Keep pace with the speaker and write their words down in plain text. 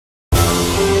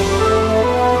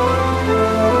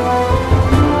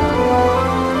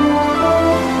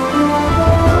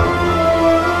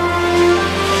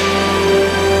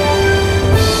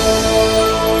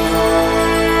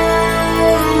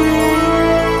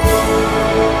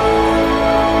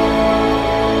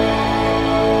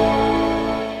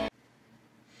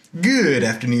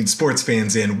afternoon, sports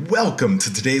fans, and welcome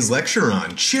to today's lecture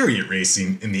on chariot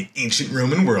racing in the ancient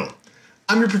Roman world.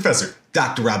 I'm your professor,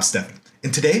 Dr. Rob Steffen,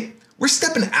 and today we're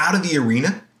stepping out of the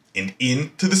arena and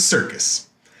into the circus.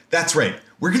 That's right,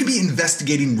 we're going to be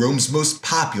investigating Rome's most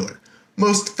popular,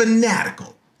 most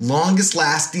fanatical,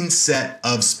 longest-lasting set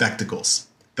of spectacles,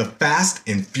 the Fast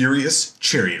and Furious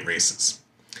chariot races.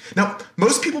 Now,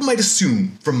 most people might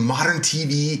assume from modern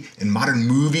TV and modern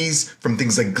movies, from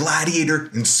things like Gladiator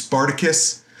and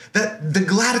Spartacus, that the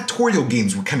gladiatorial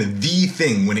games were kind of the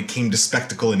thing when it came to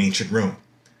spectacle in ancient Rome.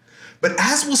 But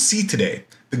as we'll see today,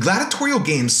 the gladiatorial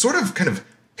games sort of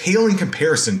pale in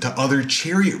comparison to other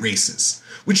chariot races,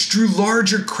 which drew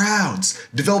larger crowds,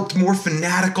 developed more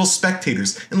fanatical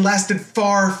spectators, and lasted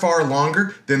far, far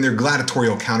longer than their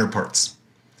gladiatorial counterparts.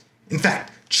 In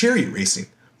fact, chariot racing,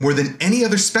 more than any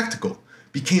other spectacle,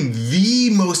 became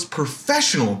the most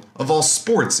professional of all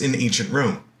sports in ancient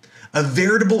Rome. A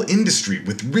veritable industry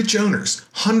with rich owners,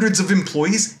 hundreds of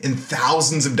employees, and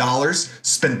thousands of dollars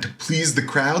spent to please the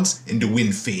crowds and to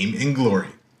win fame and glory.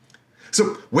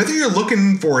 So whether you're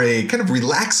looking for a kind of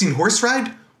relaxing horse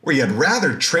ride, or you'd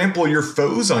rather trample your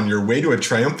foes on your way to a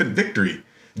triumphant victory,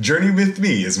 journey with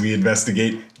me as we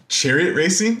investigate chariot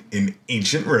racing in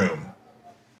ancient Rome.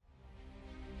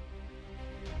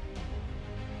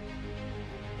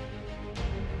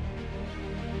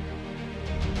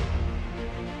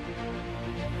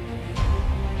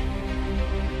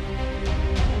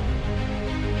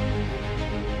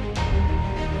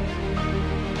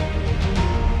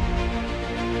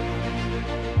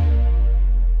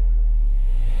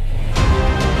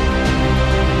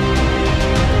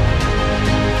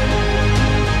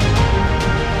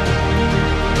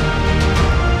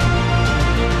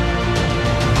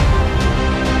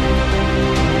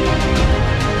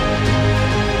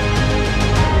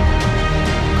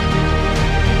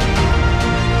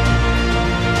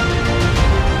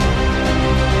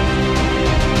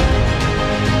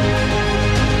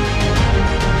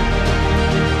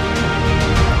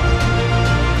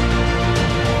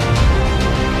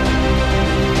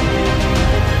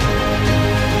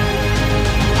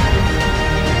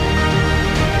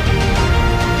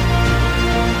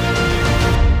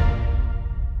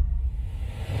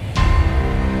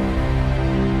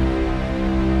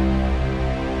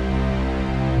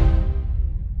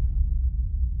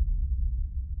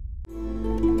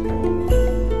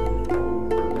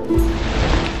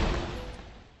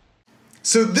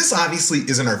 So this obviously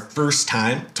isn't our first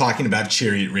time talking about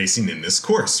chariot racing in this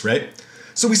course, right?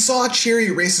 So we saw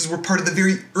chariot races were part of the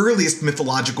very earliest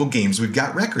mythological games we've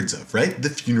got records of, right? The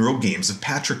funeral games of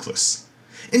Patroclus.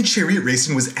 And chariot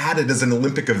racing was added as an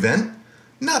Olympic event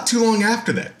not too long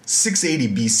after that,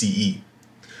 680 BCE.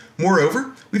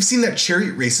 Moreover, we've seen that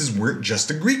chariot races weren't just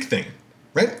a Greek thing,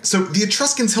 right? So the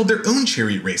Etruscans held their own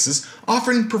chariot races,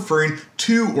 often preferring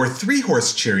 2- or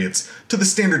 3-horse chariots to the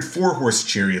standard 4-horse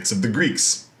chariots of the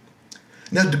Greeks.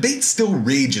 Now, debate still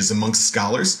rages amongst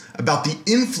scholars about the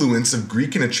influence of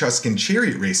Greek and Etruscan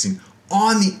chariot racing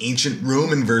on the ancient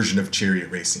Roman version of chariot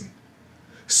racing.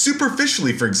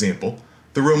 Superficially, for example,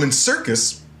 the Roman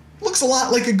circus looks a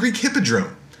lot like a Greek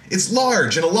hippodrome. It's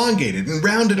large and elongated and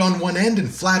rounded on one end and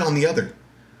flat on the other.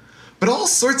 But all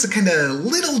sorts of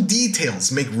little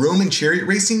details make Roman chariot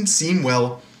racing seem,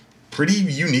 well, pretty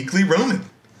uniquely Roman.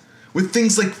 With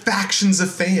things like factions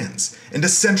of fans, and a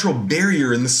central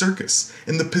barrier in the circus,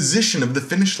 and the position of the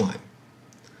finish line.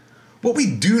 What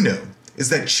we do know is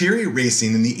that chariot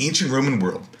racing in the ancient Roman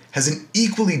world has an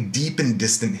equally deep and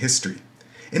distant history,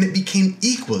 and it became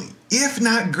equally, if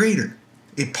not greater,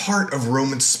 a part of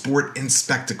Roman sport and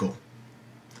spectacle.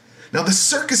 Now, the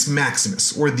Circus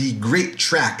Maximus, or the Great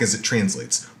Track as it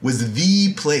translates, was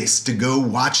the place to go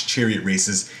watch chariot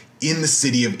races in the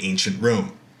city of ancient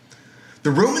Rome.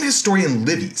 The Roman historian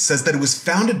Livy says that it was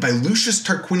founded by Lucius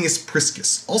Tarquinius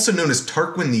Priscus, also known as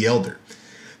Tarquin the Elder,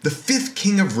 the 5th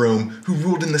king of Rome who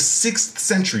ruled in the 6th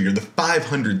century or the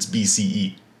 500s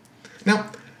BCE. Now,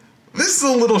 this is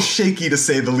a little shaky to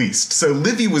say the least, so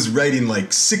Livy was writing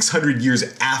like 600 years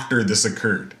after this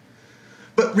occurred.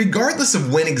 But regardless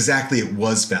of when exactly it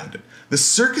was founded, the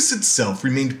circus itself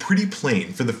remained pretty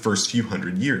plain for the first few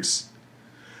hundred years.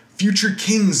 Future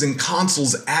kings and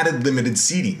consuls added limited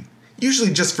seating,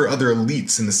 usually just for other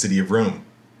elites in the city of Rome.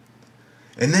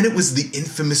 And then it was the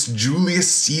infamous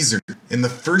Julius Caesar in the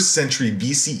 1st century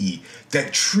BCE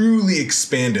that truly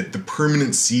expanded the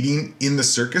permanent seating in the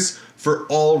circus for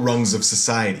all rungs of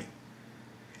society.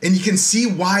 And you can see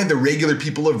why the regular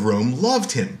people of Rome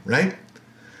loved him, right?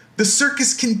 The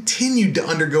circus continued to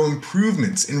undergo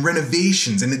improvements and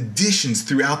renovations and additions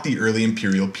throughout the early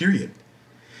imperial period.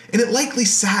 And it likely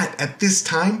sat, at this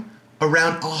time,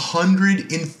 around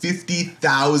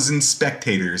 150,000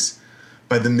 spectators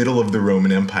by the middle of the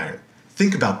Roman Empire.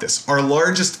 Think about this. Our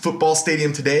largest football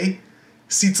stadium today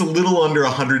seats a little under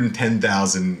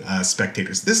 110,000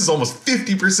 spectators. This is almost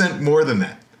 50% more than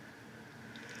that.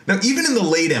 Now, even in the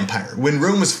late empire, when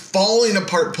Rome was falling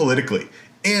apart politically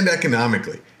and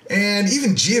economically, and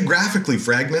even geographically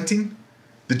fragmenting,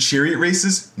 the chariot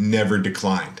races never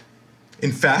declined.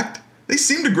 In fact, they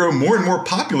seemed to grow more and more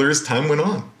popular as time went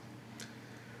on.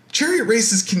 Chariot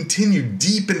races continued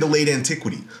deep into late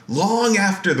antiquity, long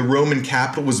after the Roman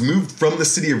capital was moved from the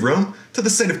city of Rome to the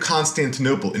site of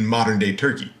Constantinople in modern-day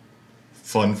Turkey.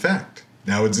 Fun fact,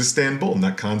 now it's Istanbul,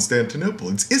 not Constantinople.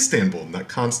 It's Istanbul, not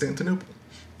Constantinople.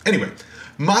 Anyway,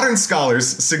 modern scholars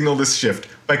signal this shift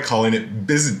by calling it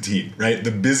Byzantine, right?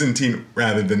 The Byzantine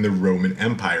rather than the Roman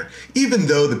Empire, even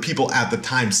though the people at the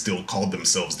time still called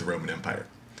themselves the Roman Empire.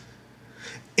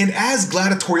 And as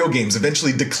gladiatorial games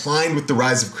eventually declined with the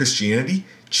rise of Christianity,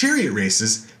 chariot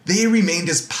races, they remained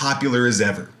as popular as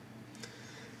ever.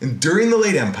 And during the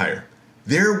late empire,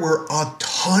 there were a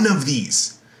ton of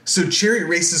these. So chariot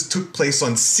races took place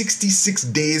on 66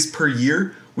 days per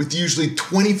year, with usually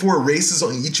 24 races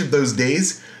on each of those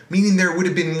days, meaning there would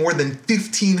have been more than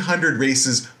 1,500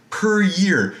 races per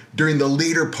year during the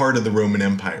later part of the Roman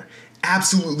Empire.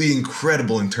 Absolutely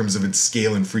incredible in terms of its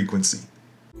scale and frequency.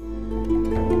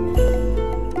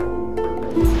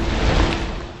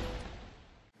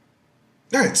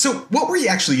 Alright, so what were you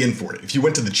actually in for if you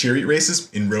went to the chariot races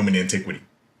in Roman antiquity?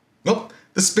 Well,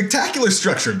 the spectacular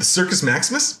structure of the Circus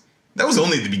Maximus, that was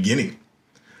only the beginning.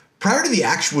 Prior to the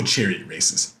actual chariot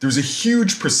races, there was a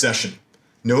huge procession,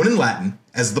 known in Latin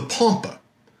as the Pompa,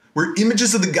 where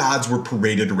images of the gods were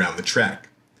paraded around the track.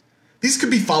 These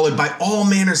could be followed by all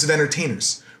manners of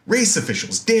entertainers, race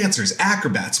officials, dancers,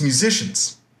 acrobats,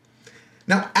 musicians.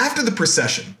 Now, after the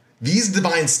procession, these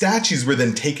divine statues were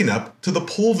then taken up to the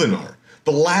Pulvinar,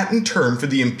 the Latin term for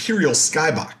the imperial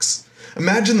skybox.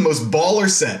 Imagine the most baller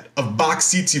set of box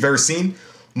seats you've ever seen,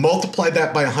 multiply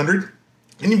that by 100,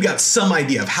 and you've got some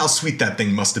idea of how sweet that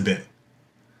thing must have been.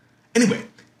 Anyway,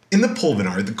 in the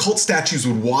Pulvinar, the cult statues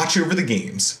would watch over the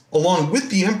games, along with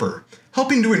the emperor,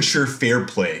 helping to ensure fair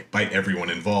play by everyone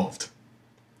involved.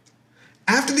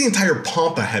 After the entire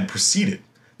Pompa had proceeded,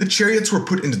 the chariots were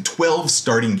put into 12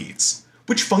 starting gates,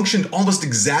 which functioned almost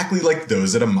exactly like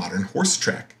those at a modern horse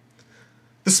track.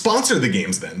 The sponsor of the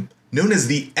games then, known as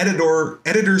the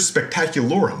Editor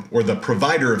Spectacularum, or the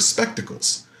provider of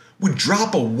spectacles, would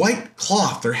drop a white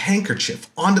cloth or handkerchief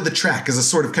onto the track as a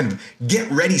sort of kind of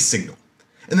get-ready signal.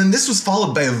 And then this was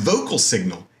followed by a vocal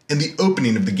signal and the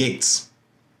opening of the gates.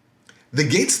 The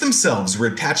gates themselves were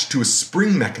attached to a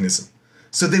spring mechanism,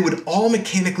 so they would all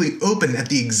mechanically open at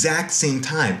the exact same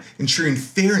time, ensuring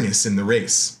fairness in the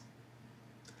race.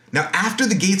 Now, after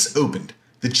the gates opened,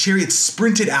 the chariots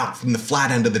sprinted out from the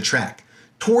flat end of the track,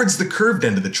 towards the curved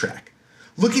end of the track,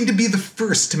 looking to be the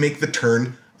first to make the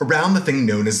turn around the thing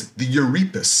known as the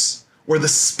Euripus, or the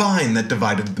spine that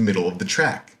divided the middle of the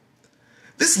track.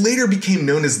 This later became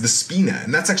known as the spina,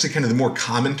 and that's actually kind of the more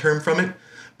common term from it,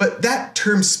 but that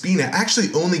term spina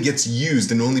actually only gets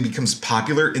used and only becomes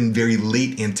popular in very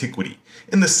late antiquity,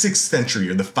 in the 6th century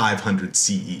or the 500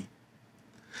 CE.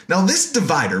 Now this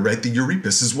divider, right, the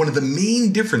Euripus, is one of the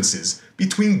main differences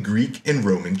between Greek and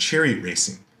Roman chariot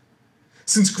racing.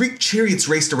 Since Greek chariots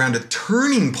raced around a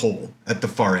turning pole at the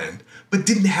far end, but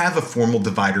didn't have a formal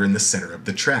divider in the center of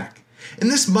the track.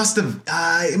 And this must have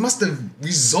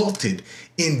resulted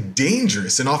in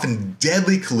dangerous and often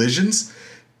deadly collisions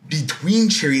between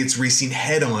chariots racing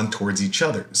head-on towards each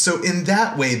other. So in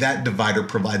that way, that divider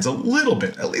provides a little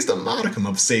bit, at least a modicum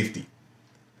of safety.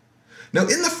 Now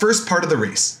in the first part of the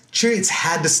race, chariots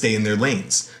had to stay in their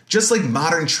lanes, just like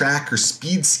modern track or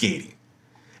speed skating.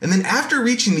 And then after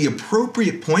reaching the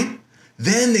appropriate point,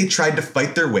 then they tried to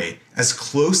fight their way as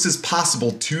close as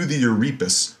possible to the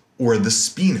Euripus, or the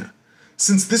spina,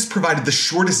 since this provided the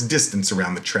shortest distance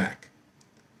around the track.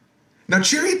 Now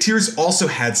charioteers also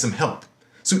had some help,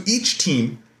 so each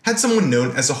team had someone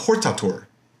known as a hortator,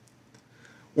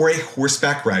 or a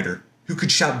horseback rider who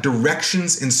could shout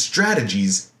directions and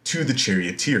strategies to the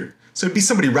charioteer. So it'd be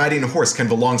somebody riding a horse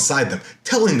kind of alongside them,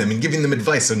 telling them and giving them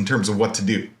advice in terms of what to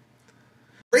do.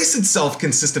 The race itself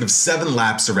consisted of 7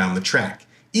 laps around the track,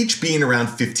 each being around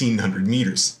 1,500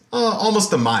 meters,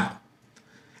 almost a mile.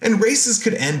 And races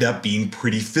could end up being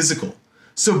pretty physical,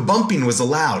 so bumping was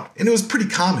allowed, and it was pretty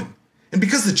common. And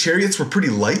because the chariots were pretty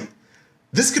light,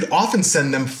 this could often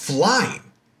send them flying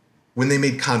when they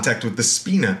made contact with the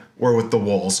spina, or with the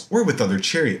walls, or with other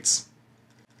chariots.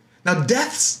 Now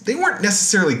deaths, they weren't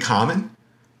necessarily common,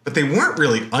 but they weren't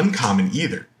really uncommon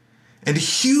either. And a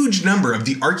huge number of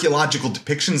the archaeological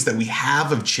depictions that we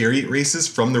have of chariot races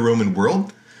from the Roman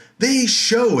world, they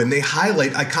show and they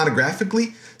highlight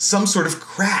iconographically some sort of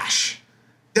crash,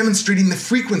 demonstrating the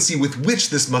frequency with which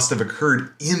this must have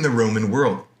occurred in the Roman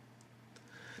world.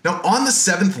 Now, on the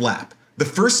 7th lap, the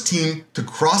first team to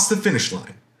cross the finish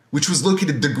line, which was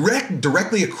located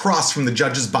directly across from the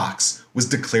judge's box, was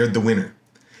declared the winner.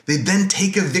 They then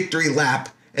take a victory lap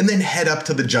and then head up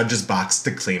to the judge's box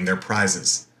to claim their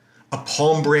prizes. A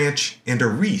palm branch and a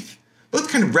wreath, both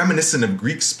kind of reminiscent of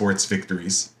Greek sports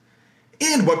victories,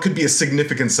 and what could be a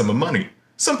significant sum of money,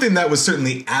 something that was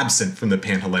certainly absent from the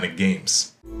Panhellenic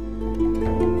Games.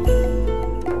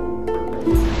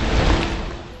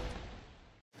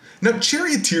 Now,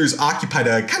 charioteers occupied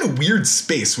a kind of weird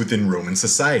space within Roman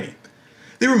society.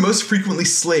 They were most frequently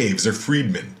slaves or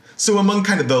freedmen, so among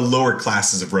kind of the lower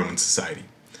classes of Roman society.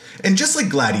 And just like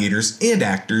gladiators and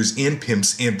actors and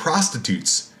pimps and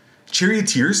prostitutes,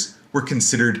 charioteers were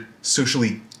considered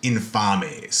socially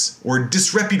infames, or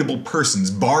disreputable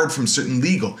persons barred from certain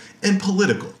legal and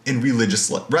political and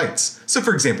religious rights. So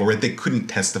for example, right, they couldn't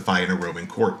testify in a Roman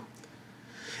court.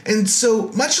 And so,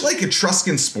 much like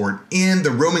Etruscan sport and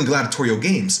the Roman gladiatorial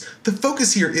games, the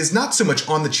focus here is not so much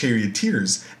on the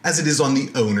charioteers as it is on the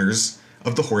owners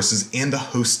of the horses and the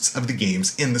hosts of the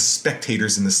games and the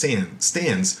spectators in the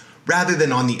stands, rather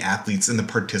than on the athletes and the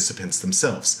participants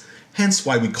themselves. Hence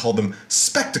why we call them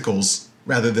spectacles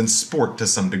rather than sport to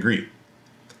some degree.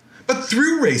 But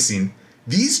through racing,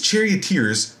 these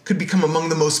charioteers could become among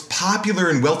the most popular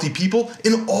and wealthy people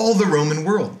in all the Roman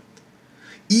world.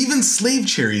 Even slave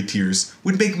charioteers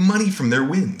would make money from their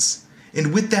wins,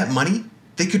 and with that money,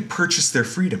 they could purchase their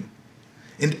freedom.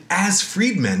 And as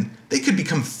freedmen, they could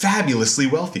become fabulously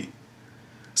wealthy.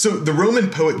 So the Roman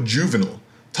poet Juvenal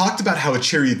talked about how a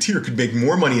charioteer could make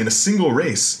more money in a single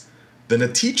race than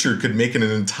a teacher could make in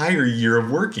an entire year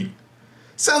of working.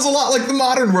 Sounds a lot like the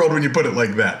modern world when you put it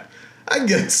like that. I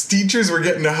guess teachers were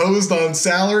getting hosed on the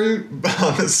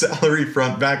salary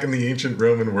front back in the ancient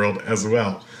Roman world as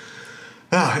well.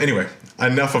 Anyway,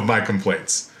 enough of my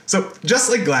complaints. So, just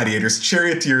like gladiators,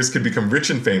 charioteers could become rich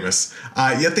and famous,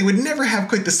 yet they would never have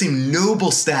quite the same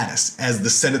noble status as the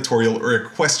senatorial or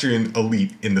equestrian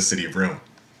elite in the city of Rome.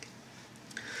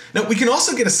 Now, we can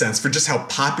also get a sense for just how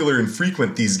popular and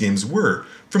frequent these games were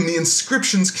from the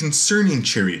inscriptions concerning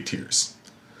charioteers.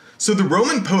 So the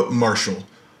Roman poet Martial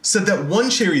said that one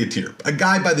charioteer, a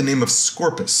guy by the name of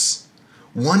Scorpus,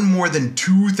 won more than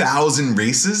 2,000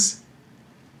 races,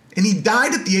 and he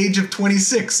died at the age of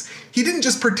 26. He didn't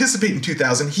just participate in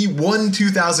 2,000, he won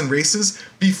 2,000 races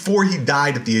before he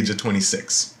died at the age of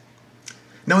 26.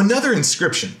 Now another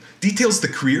inscription details the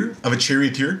career of a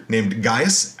charioteer named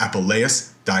Gaius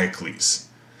Apuleius Diocles.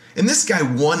 And this guy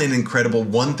won an incredible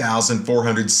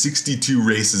 1,462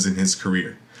 races in his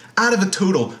career, out of a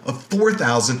total of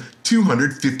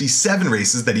 4,257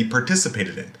 races that he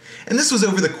participated in. And this was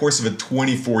over the course of a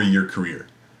 24-year career.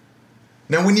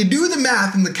 Now, when you do the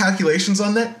math and the calculations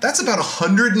on that, that's about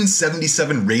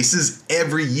 177 races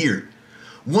every year.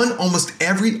 One almost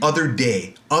every other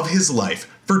day of his life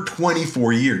for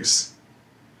 24 years.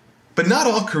 But not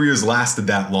all careers lasted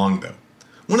that long, though.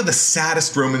 One of the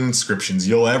saddest Roman inscriptions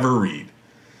you'll ever read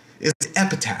is an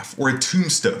epitaph or a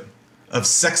tombstone of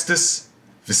Sextus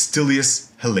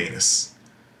Vistilius Hellanus,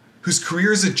 whose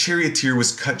career as a charioteer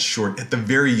was cut short at the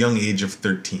very young age of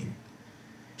 13.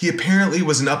 He apparently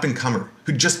was an up-and-comer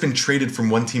who'd just been traded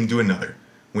from one team to another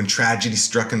when tragedy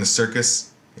struck in the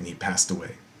circus and he passed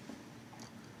away.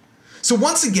 So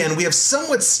once again, we have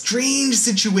somewhat strange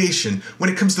situation when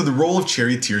it comes to the role of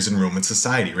charioteers in Roman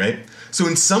society, right? So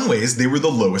in some ways, they were the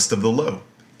lowest of the low,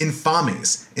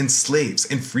 infames and slaves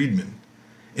and freedmen.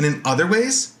 And in other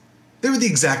ways, they were the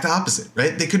exact opposite,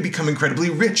 right? They could become incredibly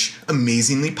rich,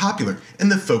 amazingly popular,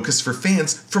 and the focus for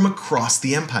fans from across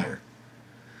the empire.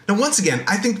 Now, once again,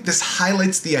 I think this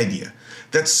highlights the idea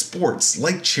that sports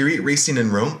like chariot racing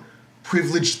in Rome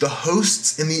privileged the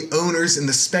hosts and the owners and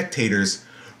the spectators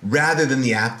rather than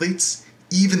the athletes,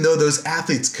 even though those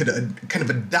athletes could kind of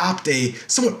adopt a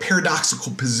somewhat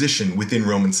paradoxical position within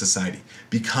Roman society,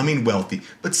 becoming wealthy,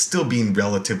 but still being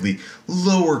relatively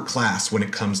lower class when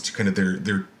it comes to kind of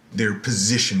their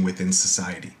position within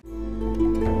society.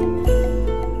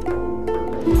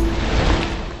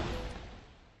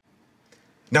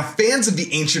 Now, fans of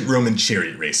the ancient Roman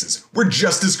chariot races were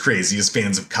just as crazy as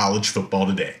fans of college football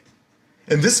today.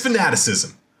 And this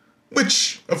fanaticism,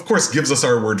 which of course gives us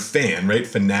our word fan, right?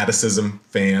 Fanaticism,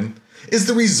 fan, is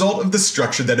the result of the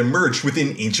structure that emerged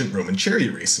within ancient Roman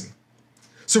chariot racing.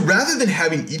 So rather than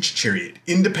having each chariot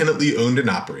independently owned and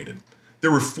operated,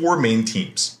 there were four main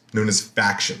teams, known as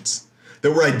factions,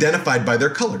 that were identified by their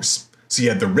colors. So you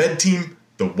had the red team,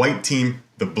 the white team,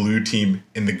 the blue team,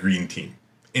 and the green team.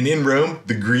 And in Rome,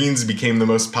 the greens became the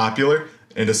most popular,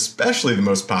 and especially the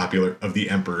most popular of the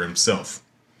emperor himself.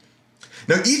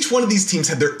 Now, each one of these teams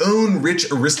had their own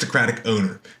rich aristocratic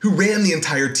owner who ran the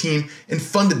entire team and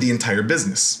funded the entire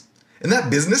business. And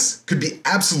that business could be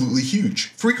absolutely huge,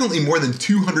 frequently more than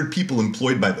 200 people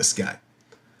employed by this guy.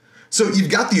 So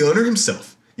you've got the owner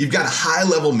himself, you've got a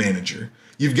high-level manager,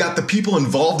 you've got the people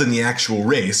involved in the actual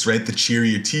race, right? The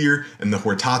charioteer and the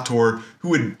hortator who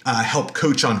would help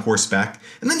coach on horseback.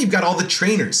 And then you've got all the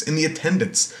trainers and the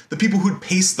attendants, the people who'd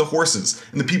pace the horses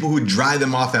and the people who would drive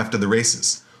them off after the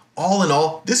races. All in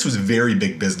all, this was very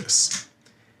big business.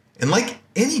 And like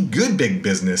any good big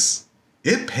business,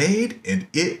 it paid, and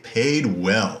it paid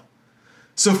well.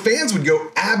 So fans would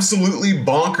go absolutely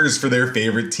bonkers for their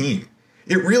favorite team.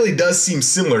 It really does seem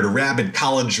similar to rabid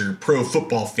college or pro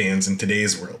football fans in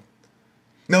today's world.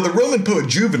 Now, the Roman poet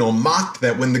Juvenal mocked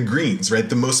that when the Greens, right,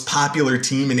 the most popular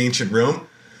team in ancient Rome,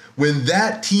 when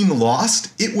that team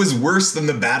lost, it was worse than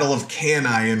the Battle of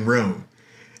Cannae in Rome.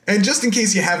 And just in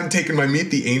case you haven't taken my Meet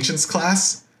the Ancients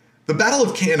class, the Battle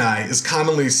of Cannae is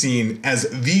commonly seen as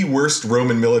the worst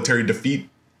Roman military defeat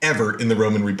ever in the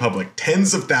Roman Republic.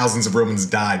 Tens of thousands of Romans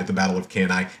died at the Battle of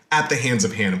Cannae at the hands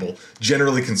of Hannibal,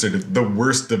 generally considered the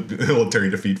worst military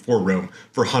defeat for Rome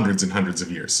for hundreds and hundreds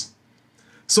of years.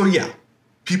 So yeah,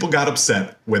 people got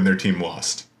upset when their team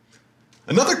lost.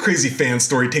 Another crazy fan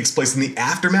story takes place in the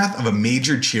aftermath of a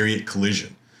major chariot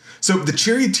collision. So the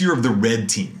charioteer of the red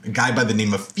team, a guy by the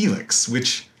name of Felix,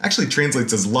 which actually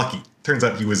translates as lucky. Turns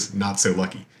out he was not so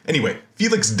lucky. Anyway,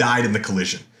 Felix died in the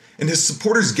collision, and his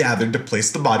supporters gathered to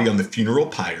place the body on the funeral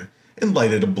pyre and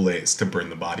lighted a blaze to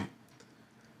burn the body.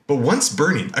 But once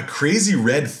burning, a crazy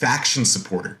red faction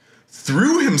supporter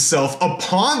threw himself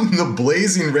upon the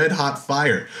blazing red-hot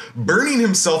fire, burning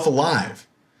himself alive,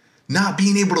 not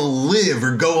being able to live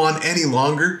or go on any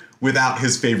longer without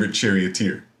his favorite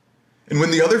charioteer. And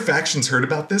when the other factions heard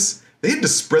about this, they had to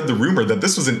spread the rumor that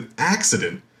this was an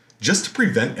accident just to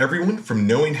prevent everyone from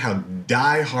knowing how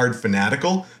die-hard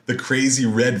fanatical the crazy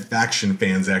red faction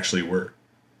fans actually were.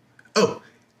 Oh,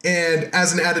 and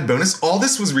as an added bonus, all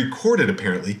this was recorded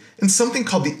apparently in something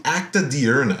called the Acta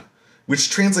Diurna, which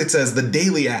translates as the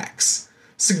Daily Acts,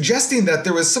 suggesting that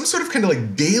there was some sort of kind of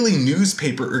like daily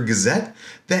newspaper or gazette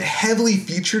that heavily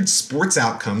featured sports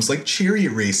outcomes like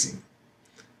chariot racing.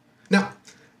 Now,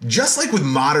 just like with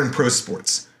modern pro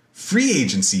sports, free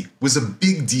agency was a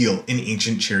big deal in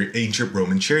ancient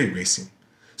Roman chariot racing.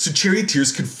 So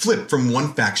charioteers could flip from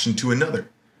one faction to another.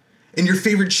 And your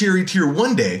favorite charioteer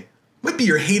one day might be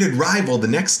your hated rival the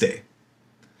next day.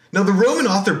 Now, the Roman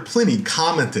author Pliny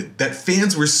commented that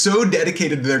fans were so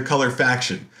dedicated to their color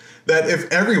faction that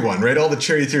if everyone, right, all the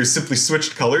charioteers simply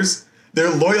switched colors, their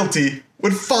loyalty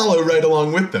would follow right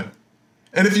along with them.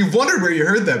 And if you've wondered where you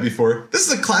heard that before, this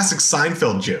is a classic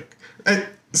Seinfeld joke.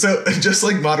 So just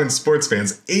like modern sports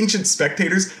fans, ancient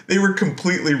spectators, they were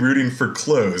completely rooting for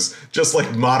clothes, just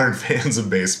like modern fans of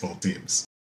baseball teams.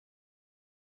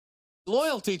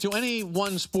 Loyalty to any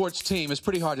one sports team is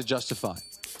pretty hard to justify.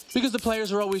 Because the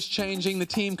players are always changing, the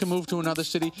team can move to another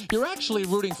city. You're actually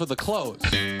rooting for the clothes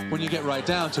when you get right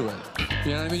down to it.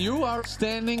 You know what I mean? You are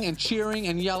standing and cheering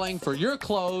and yelling for your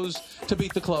clothes to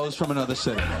beat the clothes from another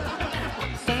city.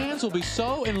 Fans will be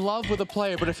so in love with a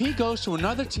player, but if he goes to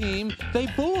another team, they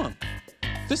boo him.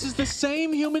 This is the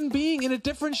same human being in a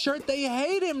different shirt. They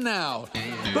hate him now.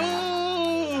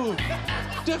 Boo!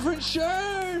 Different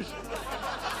shirt!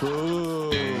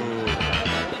 Boo!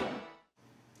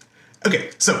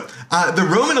 Okay, so the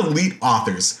Roman elite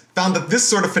authors found that this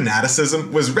sort of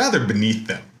fanaticism was rather beneath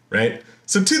them, right?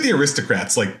 So to the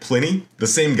aristocrats like Pliny, the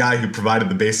same guy who provided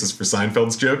the basis for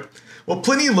Seinfeld's joke, well,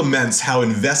 Pliny laments how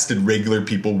invested regular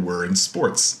people were in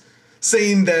sports,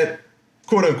 saying that,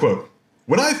 quote unquote,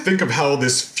 "When I think of how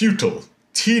this futile,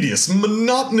 tedious,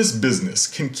 monotonous business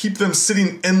can keep them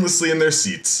sitting endlessly in their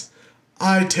seats,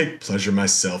 I take pleasure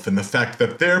myself in the fact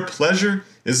that their pleasure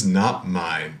is not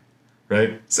mine."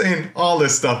 Right? Saying all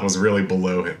this stuff was really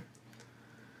below him.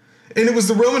 And it was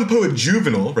the Roman poet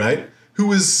Juvenal, right, who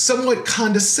was somewhat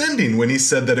condescending when he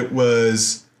said that it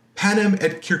was panem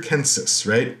et circenses,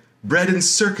 right? Bread and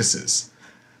circuses.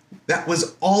 That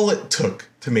was all it took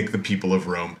to make the people of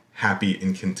Rome happy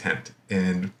and content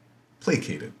and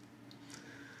placated.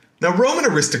 Now, Roman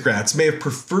aristocrats may have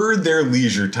preferred their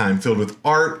leisure time filled with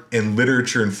art and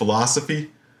literature and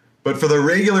philosophy, but for the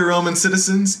regular Roman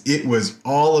citizens, it was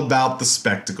all about the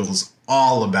spectacles,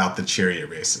 all about the chariot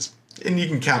races. And you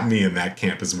can count me in that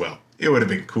camp as well. It would have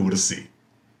been cool to see.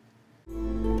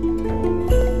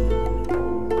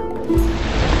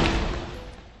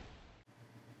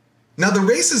 Now, the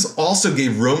races also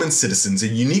gave Roman citizens a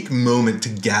unique moment to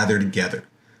gather together,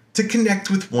 to connect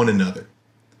with one another.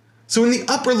 So in the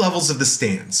upper levels of the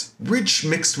stands, rich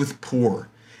mixed with poor,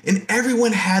 and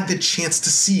everyone had the chance to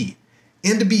see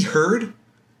and to be heard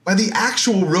by the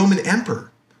actual Roman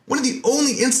emperor, one of the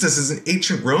only instances in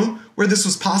ancient Rome where this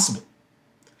was possible.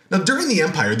 Now, during the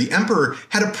empire, the emperor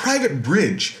had a private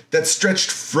bridge that stretched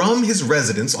from his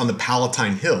residence on the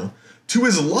Palatine Hill to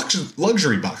his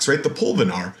luxury box, right, the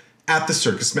Pulvinar, at the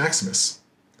Circus Maximus.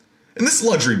 And this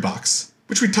luxury box,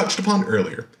 which we touched upon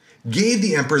earlier, gave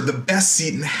the emperor the best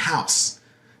seat in the house.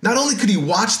 Not only could he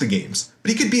watch the games,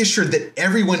 but he could be assured that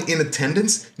everyone in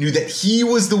attendance knew that he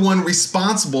was the one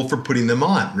responsible for putting them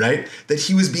on, right? That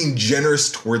he was being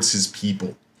generous towards his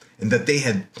people, and that they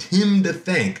had him to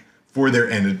thank for their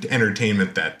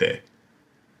entertainment that day.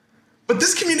 But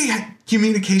this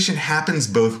communication happens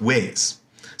both ways.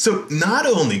 So not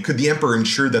only could the emperor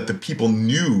ensure that the people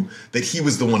knew that he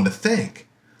was the one to thank,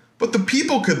 but the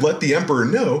people could let the emperor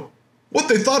know what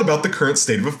they thought about the current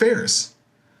state of affairs.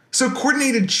 So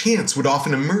coordinated chants would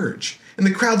often emerge, and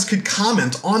the crowds could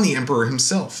comment on the emperor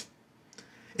himself.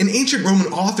 And ancient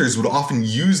Roman authors would often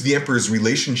use the emperor's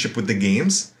relationship with the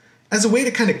games as a way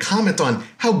to kind of comment on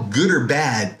how good or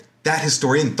bad that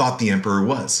historian thought the emperor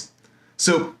was.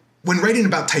 So when writing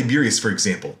about Tiberius, for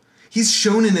example, he's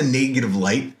shown in a negative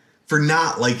light for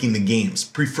not liking the games,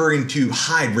 preferring to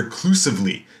hide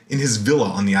reclusively in his villa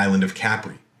on the island of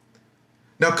Capri.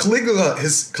 Now, Caligula,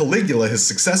 his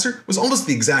successor, was almost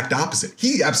the exact opposite.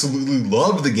 He absolutely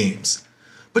loved the games.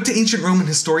 But to ancient Roman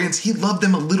historians, he loved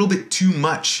them a little bit too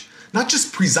much, not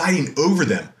just presiding over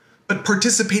them, but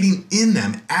participating in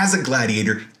them as a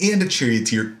gladiator and a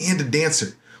charioteer and a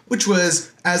dancer, which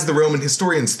was, as the Roman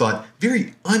historians thought,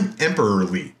 very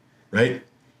unemperorly, right?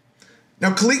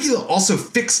 Now, Caligula also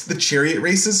fixed the chariot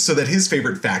races so that his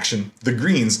favorite faction, the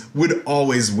Greens, would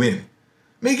always win,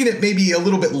 making it maybe a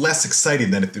little bit less exciting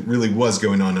than if it really was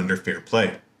going on under fair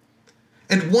play.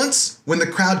 And once, when the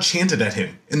crowd chanted at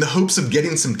him in the hopes of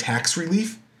getting some tax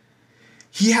relief,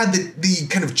 he had the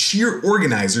kind of cheer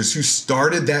organizers who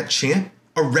started that chant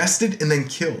arrested and then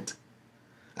killed.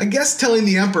 I guess telling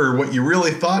the emperor what you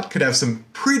really thought could have some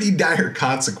pretty dire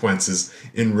consequences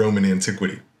in Roman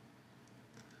antiquity.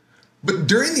 But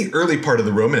during the early part of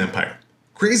the Roman Empire,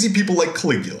 crazy people like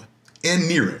Caligula and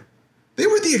Nero, they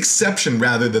were the exception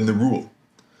rather than the rule.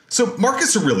 So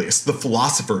Marcus Aurelius, the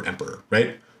philosopher emperor,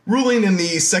 right, ruling in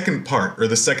the second half of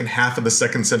the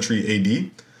 2nd century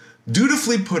AD,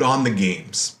 dutifully put on the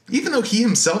games, even though he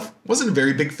himself wasn't a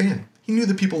very big fan. He knew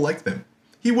that people liked them.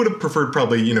 He would have preferred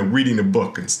probably, reading a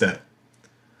book instead.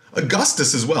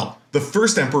 Augustus as well, the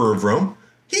first emperor of Rome,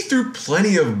 he threw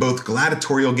plenty of both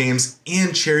gladiatorial games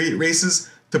and chariot races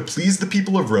to please the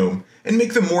people of Rome and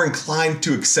make them more inclined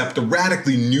to accept a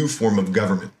radically new form of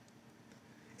government.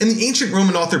 And the ancient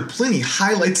Roman author Pliny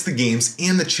highlights the games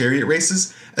and the chariot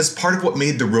races as part of what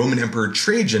made the Roman Emperor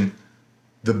Trajan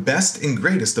the best and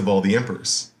greatest of all the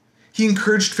emperors. He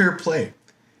encouraged fair play,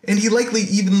 and he likely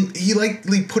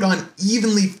put on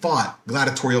evenly fought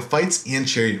gladiatorial fights and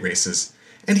chariot races,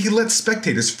 and he let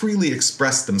spectators freely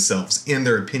express themselves and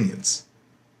their opinions.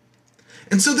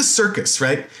 And so the circus,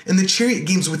 right, and the chariot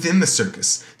games within the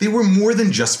circus, they were more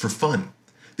than just for fun.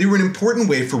 They were an important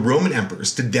way for Roman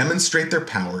emperors to demonstrate their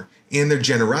power and their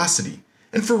generosity,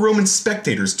 and for Roman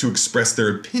spectators to express their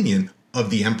opinion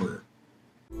of the emperor.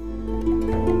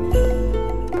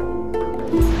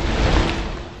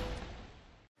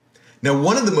 Now,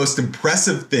 one of the most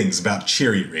impressive things about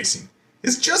chariot racing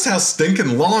is just how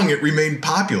stinking long it remained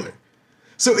popular.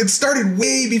 So it started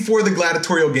way before the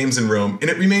gladiatorial games in Rome, and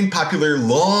it remained popular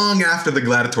long after the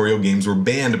gladiatorial games were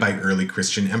banned by early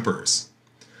Christian emperors.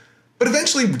 But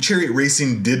eventually, chariot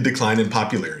racing did decline in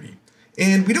popularity,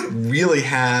 and we don't really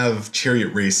have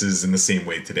chariot races in the same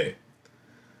way today.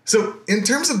 So in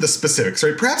terms of the specifics,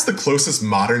 right, perhaps the closest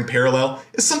modern parallel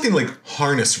is something like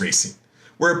harness racing,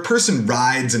 where a person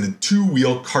rides in a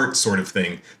two-wheel cart sort of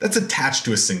thing that's attached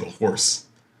to a single horse.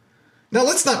 Now,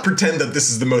 let's not pretend that this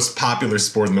is the most popular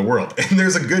sport in the world, and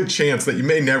there's a good chance that you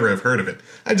may never have heard of it.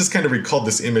 I just kind of recalled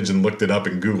this image and looked it up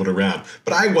and Googled around,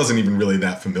 but I wasn't even really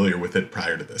that familiar with it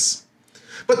prior to this.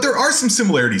 But there are some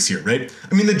similarities here, right?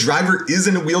 I mean, the driver is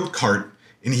in a wheeled cart,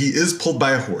 and he is pulled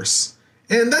by a horse,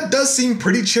 and that does seem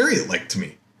pretty chariot-like to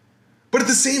me. But at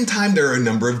the same time, there are a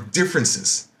number of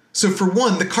differences. So for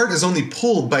one, the cart is only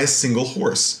pulled by a single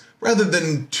horse, rather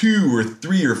than 2 or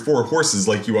 3 or 4 horses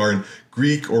like you are in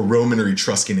Greek or Roman or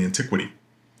Etruscan antiquity.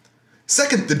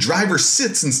 Second, the driver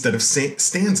sits instead of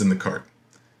stands in the cart.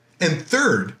 And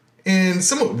third, and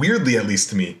somewhat weirdly at least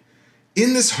to me,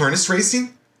 in this harness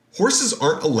racing, horses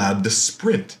aren't allowed to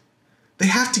sprint. they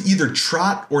have to either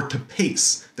trot or to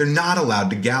pace. They're not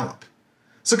allowed to gallop.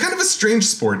 So kind of a strange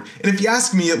sport, and if you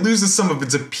ask me, it loses some of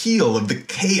its appeal of the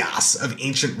chaos of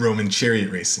ancient Roman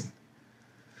chariot racing.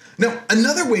 Now,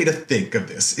 another way to think of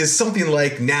this is something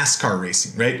like NASCAR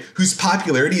racing, right? Whose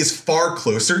popularity is far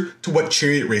closer to what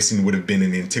chariot racing would have been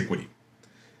in antiquity.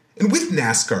 And with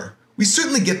NASCAR, we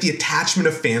certainly get the attachment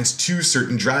of fans to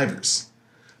certain drivers.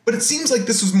 But it seems like it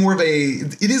is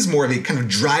more of a kind of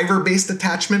driver-based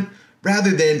attachment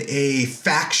rather than a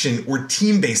faction or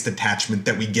team-based attachment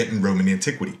that we get in Roman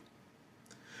antiquity.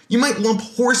 You might lump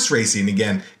horse racing,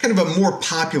 again, kind of a more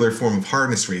popular form of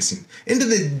harness racing, into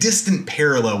the distant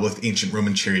parallel with ancient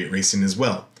Roman chariot racing as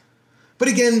well. But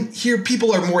again, here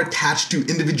people are more attached to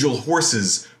individual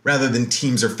horses rather than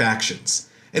teams or factions.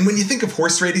 And when you think of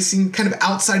horse racing, kind of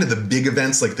outside of the big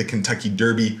events like the Kentucky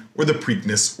Derby or the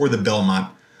Preakness or the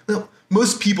Belmont, well,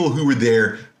 most people who were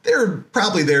there, they're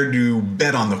probably there to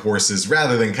bet on the horses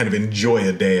rather than kind of enjoy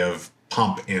a day of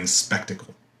pomp and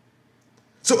spectacle.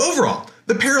 So overall,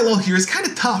 the parallel here is kind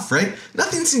of tough, right?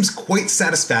 Nothing seems quite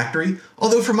satisfactory,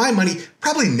 although for my money,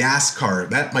 probably NASCAR,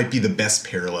 that might be the best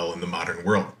parallel in the modern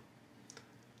world.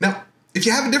 Now, if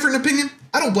you have a different opinion,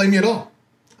 I don't blame you at all.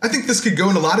 I think this could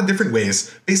go in a lot of different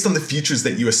ways based on the features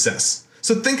that you assess.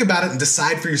 So think about it and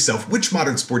decide for yourself which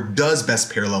modern sport does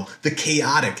best parallel the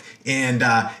chaotic and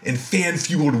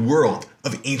fan-fueled world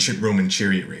of ancient Roman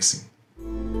chariot racing.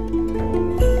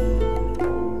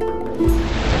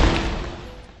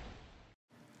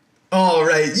 All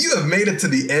right, you have made it to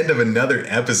the end of another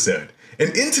episode.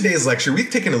 And in today's lecture,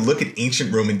 we've taken a look at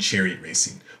ancient Roman chariot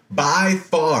racing, by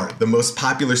far the most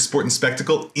popular sport and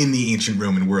spectacle in the ancient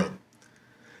Roman world.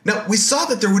 Now, we saw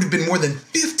that there would have been more than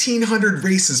 1,500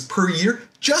 races per year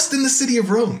just in the city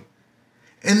of Rome,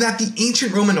 and that the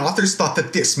ancient Roman authors thought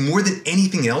that this, more than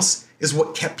anything else, is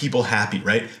what kept people happy,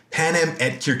 right? Panem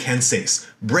et circenses,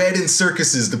 bread and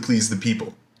circuses to please the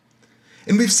people.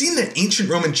 And we've seen that ancient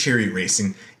Roman chariot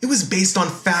racing, it was based on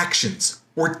factions,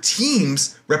 or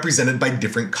teams represented by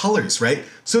different colors, right?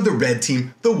 So the red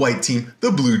team, the white team,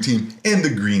 the blue team, and the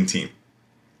green team.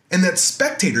 And that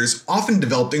spectators often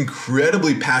developed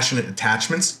incredibly passionate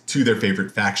attachments to their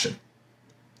favorite faction.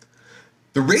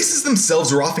 The races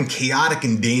themselves were often chaotic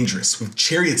and dangerous, with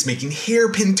chariots making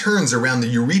hairpin turns around the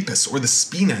Euripus or the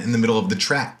Spina in the middle of the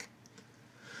track.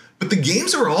 But the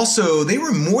games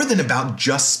were more than about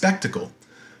just spectacle.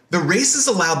 The races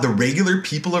allowed the regular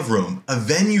people of Rome a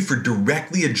venue for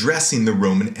directly addressing the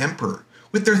Roman emperor,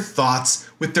 with their thoughts,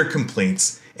 with their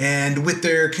complaints, and with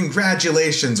their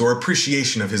congratulations or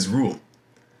appreciation of his rule.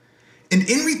 And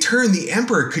in return, the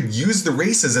emperor could use the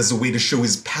races as a way to show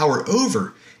his power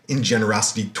over and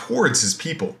generosity towards his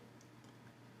people.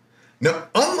 Now,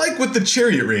 unlike with the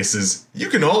chariot races, you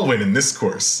can all win in this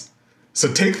course.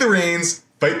 So take the reins,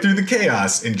 fight through the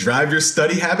chaos, and drive your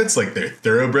study habits like they're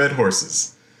thoroughbred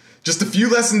horses. Just a few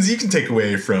lessons you can take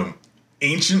away from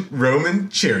ancient Roman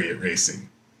chariot racing.